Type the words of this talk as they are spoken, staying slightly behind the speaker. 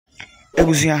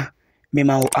Ebusia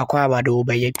mema akwa abado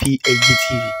ba ye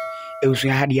PHGTV.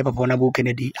 Ebusia ha de papa na bo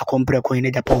Kennedy akompre ko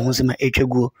ne Japan ho sema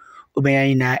etwaguo obenya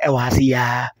ina e wa hase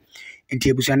ya. Nti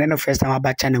ebusia no first time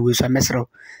aba channel we so mesro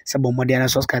se bo modern na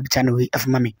subscribe channel we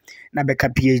afama me na beka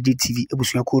PHGTV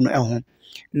ebusia ko no ho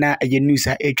na eye news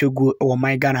a etwaguo wo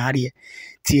my Ghana ha de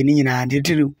tie ni nyina de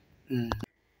tiru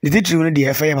no de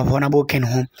efa ye papa na bo Ken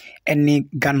ho ene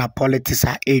Ghana politics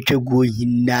a etwaguo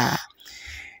hina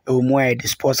more the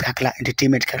sports kakla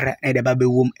entertainment kakra na de babe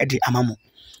wom e de amamo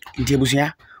nti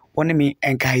ebusia woni me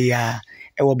enka ya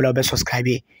e wo bla be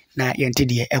subscribe na yente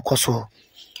de ekoso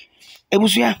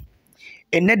ebusia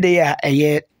ene de ya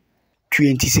eye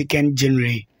 22nd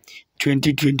January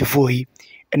 2024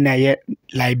 na ye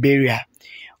Liberia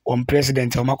on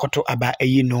president o makoto aba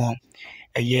eyi no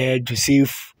eye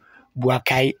Joseph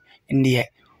Boakai ndiye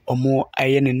omo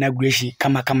aye inauguration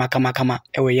kama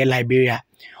e we ye Liberia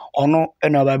ono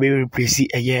ena ba be replace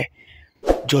eye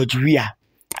George Weah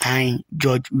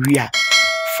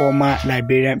former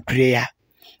Liberian player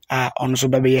ono so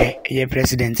ba be ye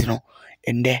president no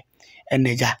ende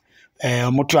eneja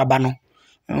omoto aba no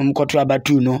mkoto aba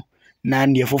tu no na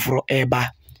ndie foforo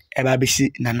eba be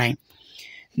si na 9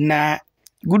 na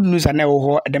good news ana wo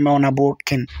ho de me onabo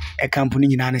Ken e company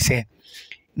nyina ne se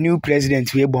new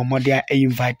president we bo modia e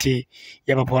invite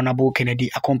ye papa onabo Kennedy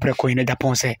akompre ko ine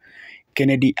Japan se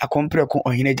Kennedy akompre ko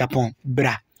Ohene Japan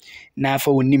bra na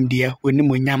fa wonim de wonim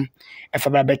onyam efa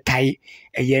bra betai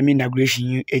eye mi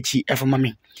inauguration echi efa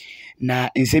mame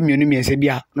na nsemionu miense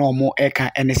bia na omo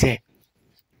eka ene se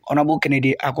onabo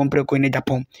Kennedy akompre ko ine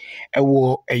Japan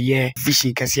ewo eye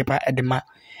vision kase pa edema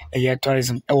eye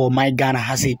tourism ewo my Ghana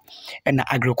hase na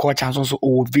agriculture so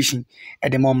o vision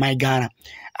edema my Ghana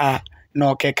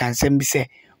no ke kan sem bi se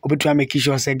obetua make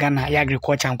sure say Ghana ya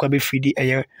agriculture nkwa be free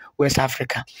eye West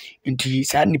Africa nti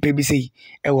sa nipa bi sei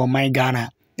ewo my Ghana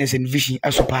nes vision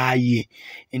asopa ye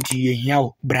nti ye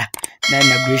hiawo bra na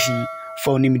inauguration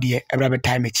for nim de ebra be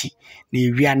time echi na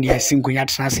ewia ne asinkonya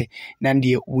tenase na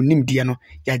de wonim de no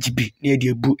ya gibi na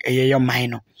de bu eye yo man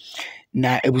no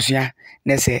na ebusia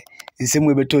na se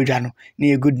nsemu ebeto dwa no na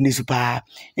ye good news pa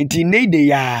nti nei de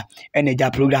ya energy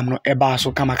program no eba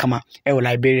so kama e wo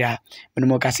Liberia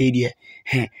menemo ka se de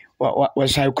wa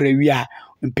sai kura wi a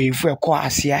mpemfu ekọ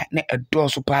asea na edo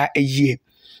so pa eyie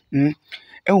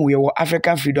enwe wo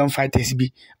African freedom fighters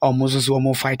bi omozo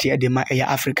omo fight e de ma e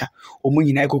Africa omo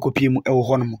nyina ekokopie mu e wo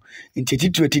hono nti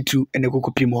titu ene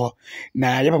ekokopie mu ho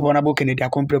na ye papa na bo Kennedy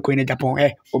akompre ko ine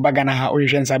Japan obagana ha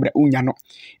ohwehwe nsabra unya no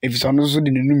efiso no so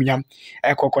de nenum yam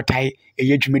ekokotai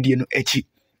eye dwumedie no echi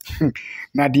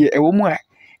na de ewo mu a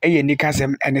eye nika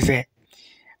sem ene se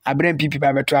abran pipi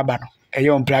ba beto aba no eye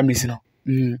on prime minister no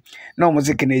na omo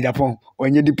se Kennedy Japan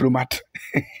onye diplomat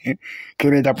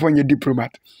Kennedy Japan onye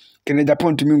diplomat Kennedy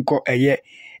Japan to me nko eye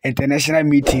international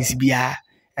meetings bia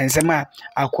ensema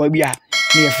akwa bia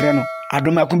na ye frɛ no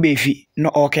adoma kun be fi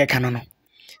no okay kan no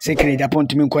se Kennedy Japan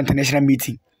to me nko international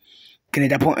meeting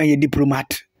Kennedy Japan onye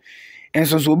diplomat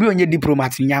enso so obi onye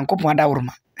diplomat nyankopon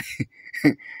adawroma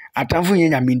atamfo nye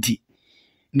nyamenti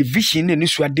ni vision ne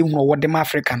suade hu wo dem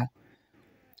Africa no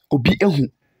obi ehu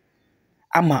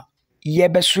ama ye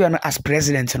beso no as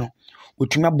president no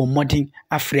otumi abɔ modern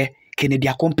afre Kennedy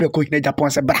akompre ko ine Japan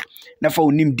se bra na fa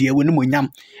onim de wonim onyam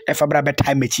efa bra be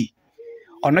time echi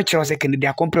ono kire se Kennedy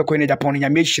akompre ko ine Japan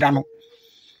nyam ehira no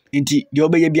nti de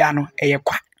obeye bia no eye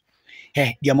kwa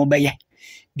de mo beye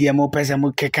de mo pese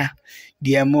mo keka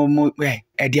de mo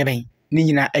de ben ni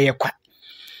nyina eye kwa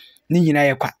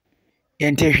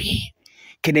yente hwi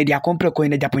Kennedy akompre ko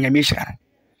ine Japan nyam ehira no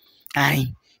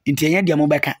ai nti enye de mo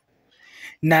beka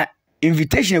na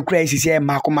invitation ekura isisi e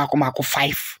mako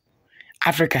 5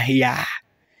 Africa here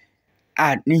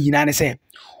ni hina ne se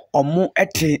omo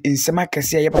ete nsema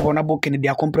kese ye papa na bo Kennedy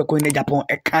akompre ko ine Japan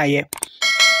ekaye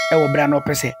e wo bra no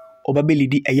pese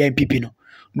obabelidi eye pipi no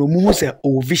no mu hu se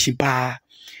o vision pa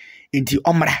enti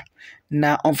omra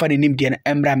na onfa de nim de na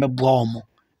emra meboa omo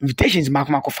invitations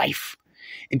mako 5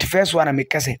 enti first one na me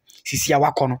kase sisi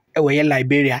awako no e wo ye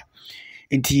Liberia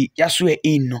enti yaso e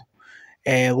in no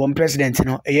one president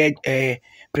no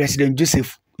President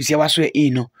Joseph sisi awaso e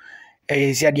in no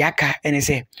sia de aka ene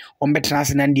se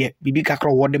ombetrans na ndie bibi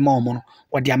kakro wode ma omo no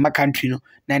wode ama country no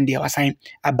na ndie wasan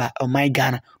aba my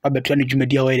Ghana obeto na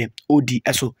dwumadi a wede odi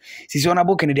eso sisi ona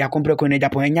bo Kennedy akompre ko ne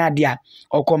Japan nya ade a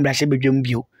okomra hye bedwam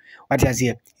bio wate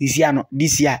ase sisi ano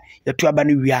this year yeto aba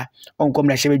no wia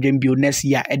onkomra hye bedwam bio next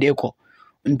year ede ekọ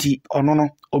nti ono no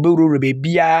obewuro be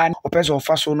bia opese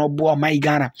ofaso no bo my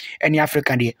Ghana eni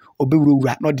Africa de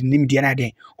obewuro no de nim de na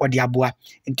de odi aboa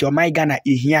nti o my Ghana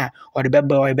ehia odi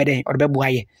beba o beden odi beboa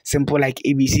ye simple like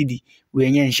ABCD we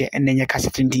enye nhye enenye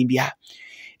cassette ntin bia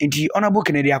Inti honorable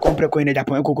Kennedy akompre ko ina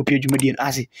Agyapong ekokopie dwumadie no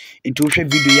ase. Inti wo hwe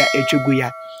video ya etwegu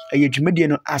ya dwumadie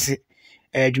no ase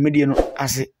dwumadie no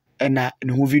ase na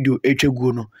ne ho video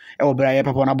etwegu no wo bra ye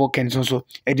papa honorable Ken so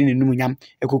edi ne numunyam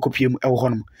ekokopie mu wo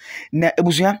honom na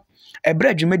ebusua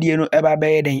ebra dwumadie no eba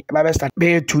be den eba be start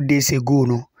be 2 days ago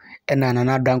no na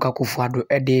Nana Addo Akufo Addo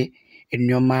ede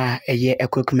enyoma eye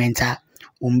equipment a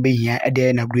umbehia ede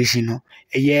inauguration no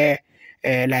eye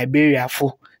Liberia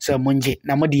fo so monje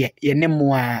na modie ye ne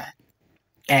mo a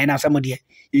na so modie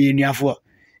ye nuafo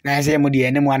na se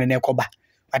modie ne mo an na ekoba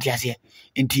wati ase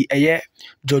nti eye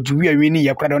George wi ni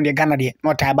ye kwada on de Ghana de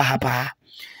not aba hapa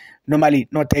normally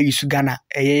not use Ghana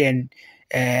eye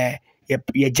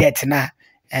ye jet na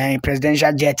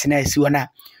presidential jet na si wona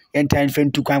yen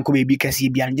fentu kwan ko bebi kasi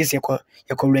bia nje se ye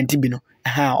ko rent bi no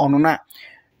ono na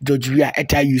George wi a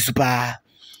eta use pa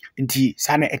nti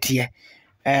sana etie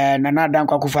Nana Addo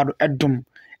Akufo Addo edum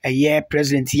eye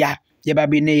president ya ye ba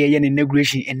be ne ye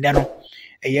inauguration ende no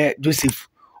eye Joseph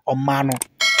Omano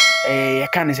ye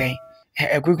kan say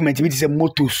equipment bi say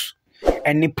motos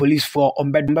any police for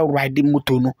ombedumbe ride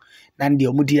moto no na nde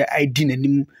omudi ID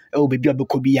nanim e bebi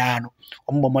abeko bi ya no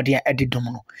ombomode ededum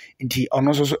no nti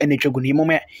ono so enetwegu ni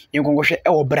mome yenkonkohwe e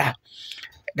wo bra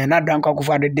Nana Addo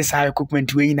Akufo Addo this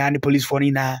equipment we na police for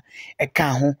ni na e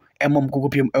kan ho emom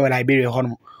kokopiem e Liberia ho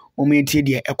no momentie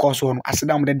de ekoso no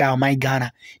asedam de da my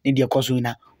Ghana ne de ekoso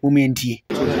na momentie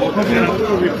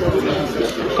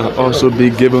also be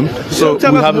given. So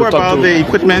tell we us have more to talk about to the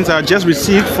equipment just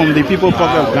received from the People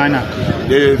Republic of Ghana.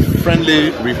 The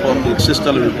friendly republic,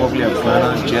 sisterly republic of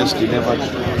Ghana, just delivered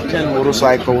 10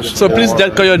 motorcycles. So please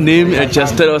just call your name and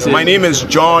just tell us. My name is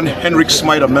John Henrik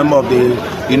Smythe, a member of the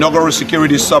Inaugural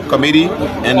Security Subcommittee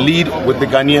and lead with the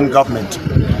Ghanaian government.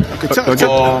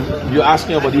 You're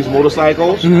asking about these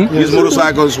motorcycles? Mm-hmm. These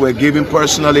motorcycles were given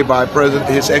personally by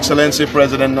His Excellency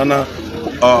President Nana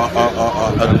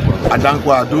Addo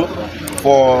Addo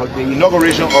for the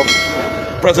inauguration of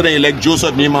President-elect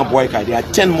Joseph Nima Boyka. There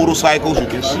are 10 motorcycles. You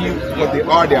can see what they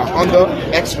are. They are Honda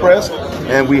Express.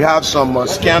 And we have some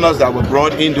scanners that were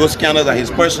brought in. Those scanners are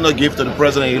his personal gift to the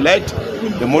President-elect.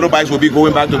 The motorbikes will be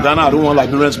going back to Ghana. I don't want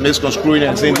Liberians misconstruing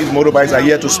and saying these motorbikes are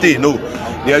here to stay. No,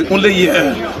 they are only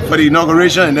here for the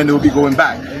inauguration and then they will be going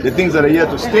back. The things that are here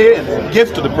to stay and the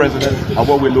gift to the President are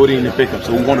what we're loading in the pickup.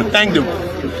 So we want to thank them,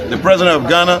 the President of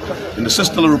Ghana and the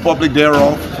sister republic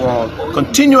thereof, for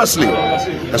continuously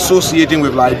associating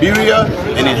with Liberia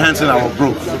and enhancing our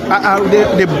growth.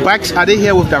 The bikes, are they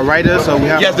here with the riders? Or we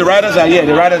have Yes, the riders are here.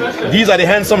 The riders, these are the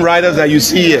handsome riders that you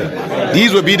see here.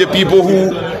 These will be the people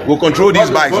who will control these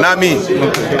bikes, not me.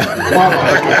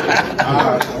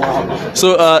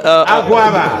 So tell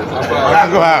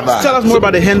us more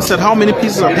about the handset. How many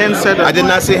pieces of handset? I did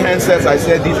not say handsets, I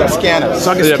said these are scanners.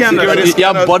 So the scanners. You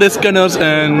have body scanners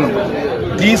and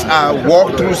these are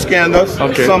walk-through scanners.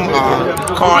 Okay. Some are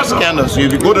car scanners. So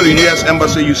if you go to the US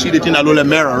Embassy, you see the thing alone a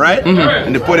mirror, right? Mm-hmm.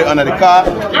 And they put it under the car.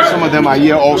 Some of them are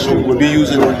here also. We'll be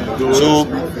using it. So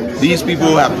these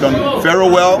people have done very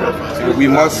well. We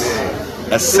must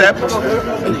accept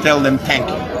and tell them thank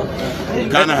you.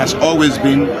 Ghana has always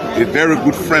been a very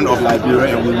good friend of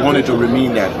Liberia, and we want it to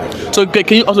remain that way. So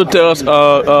can you also tell us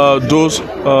those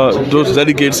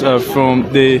delegates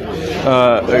from the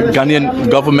Ghanaian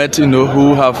government,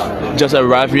 who have just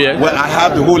arrived here? Well, I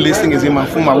have the whole listing is in my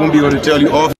phone. I won't be able to tell you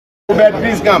all. Obed,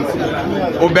 please come.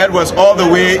 Obed was all the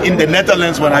way in the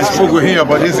Netherlands when I spoke with him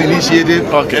about this initiative.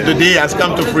 Okay. And today has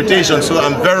come to fruition. So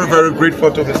I'm very, very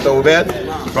grateful to Mr. Obed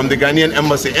from the Ghanaian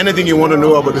Embassy. Anything you want to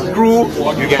know about the crew,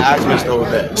 you can ask Mr.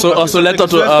 Obed. So also let's talk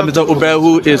to Mr. Obed,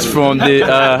 who is from the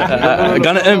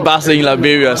Ghana Embassy in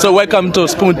Liberia. So welcome to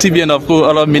Spoon TV and of course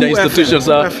other media institutions.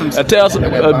 Tell us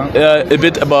a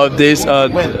bit about this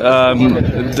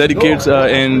delegates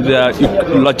and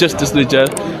logistics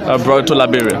brought to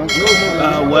Liberia.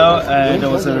 There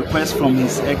was a request from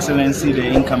His Excellency, the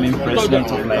incoming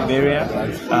President of Liberia,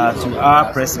 to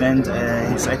our President,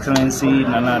 His Excellency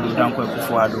Nana Addo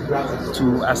Akufo Addo,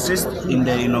 to assist in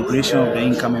the inauguration of the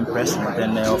incoming President.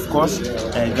 And of course,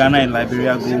 Ghana and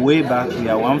Liberia go way back. We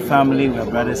are one family, we are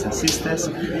brothers and sisters.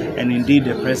 And indeed,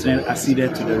 the President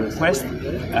acceded to the request.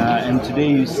 And today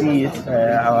you see it,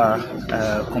 our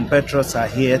compatriots are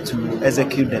here to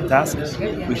execute the task.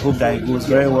 We hope that it goes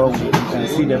very well. You can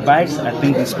see the bikes. I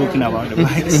think we've spoken about the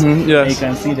bikes. Yes. You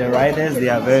can see the riders. They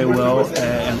are very well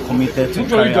and committed to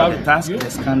carry out the task. The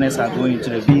scanners are going into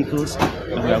the vehicles.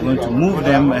 And we are going to move them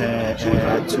them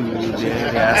to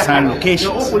their assigned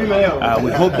locations.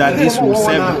 We hope that this will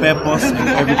serve the purpose and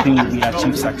everything will be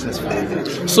achieved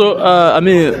successfully. So, I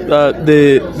mean,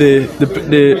 the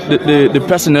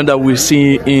personnel that we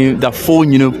see in the full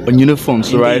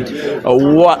uniforms, right?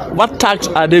 What tasks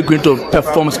are they going to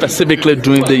perform specifically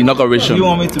during the inauguration? You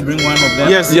want me to bring one of them?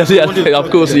 Yes, of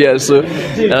course, yes. So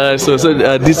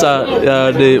these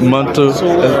are the mantle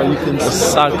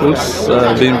circles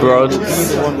being brought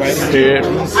here.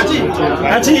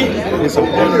 So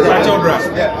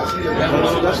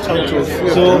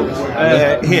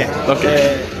here,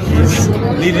 he's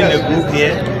leading a group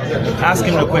here. Ask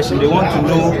him the question. They want to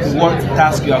know what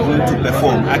task you are going to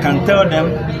perform. I can tell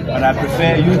them, but I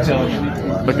prefer you tell them.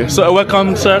 Okay, so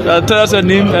welcome, sir. Tell us your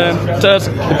name and tell us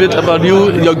a bit about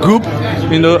you, your group.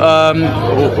 You know,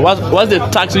 what's the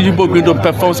task you people going to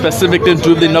perform specifically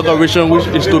during the inauguration, which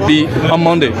is to be on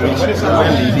Monday? Thank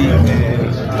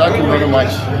you very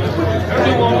much.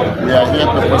 We are here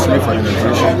purposely for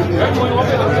inauguration.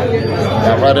 We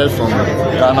are riders from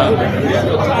Ghana,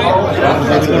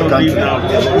 representing the country.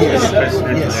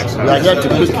 We are here to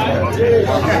pick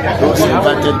those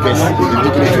invited guests,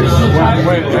 dignitaries,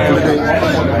 including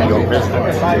your president.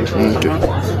 Okay.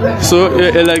 So,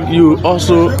 like you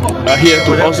also are here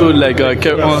to also like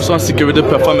carry on some security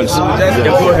performance.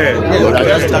 Go ahead.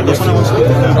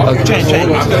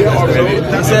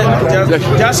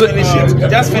 Just finish it.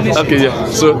 Just finish it. Okay, yeah.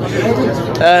 So,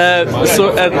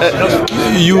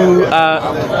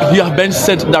 you have been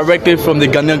sent directly from the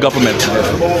Ghanaian government.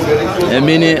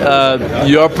 Meaning,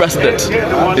 your president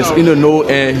is in the know,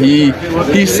 and he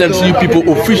sends you people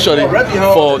officially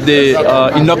for the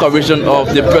inauguration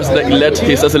of the president-elect,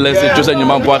 His Excellency Joseph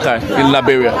Nyimam Boakai in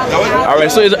Liberia. All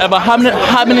right. So, it's about how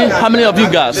many of you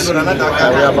guys? We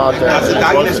are about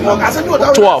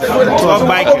 12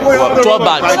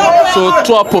 bags. So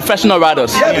 12 professional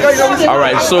riders. All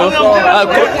right. So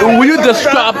will you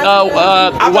describe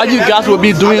what you guys will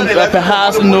be doing?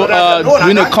 Perhaps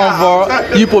during a convoy,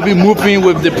 you will be moving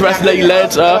with the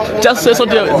president-elect. Just say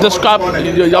something. Describe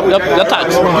your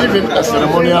task. We're giving a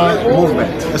ceremonial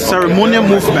movement. A ceremonial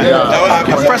movement. Yeah. A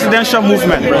presidential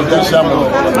movement. Presidential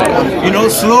movement. You know,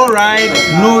 slow ride,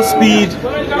 no speed.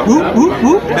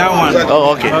 Whoop, that one.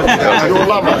 Oh, okay. You will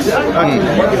love us.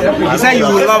 He said you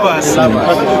will love us.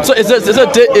 So it's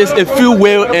a free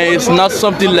will, and it's not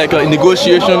something like a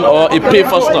negotiation or a pay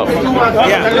for stuff.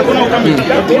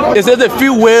 Yeah. Is it a free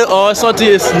will or something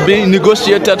is being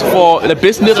negotiated for the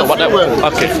business or whatever?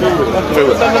 Okay. Free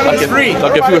will. Okay. It's free.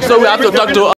 Okay, free will. So we have to talk to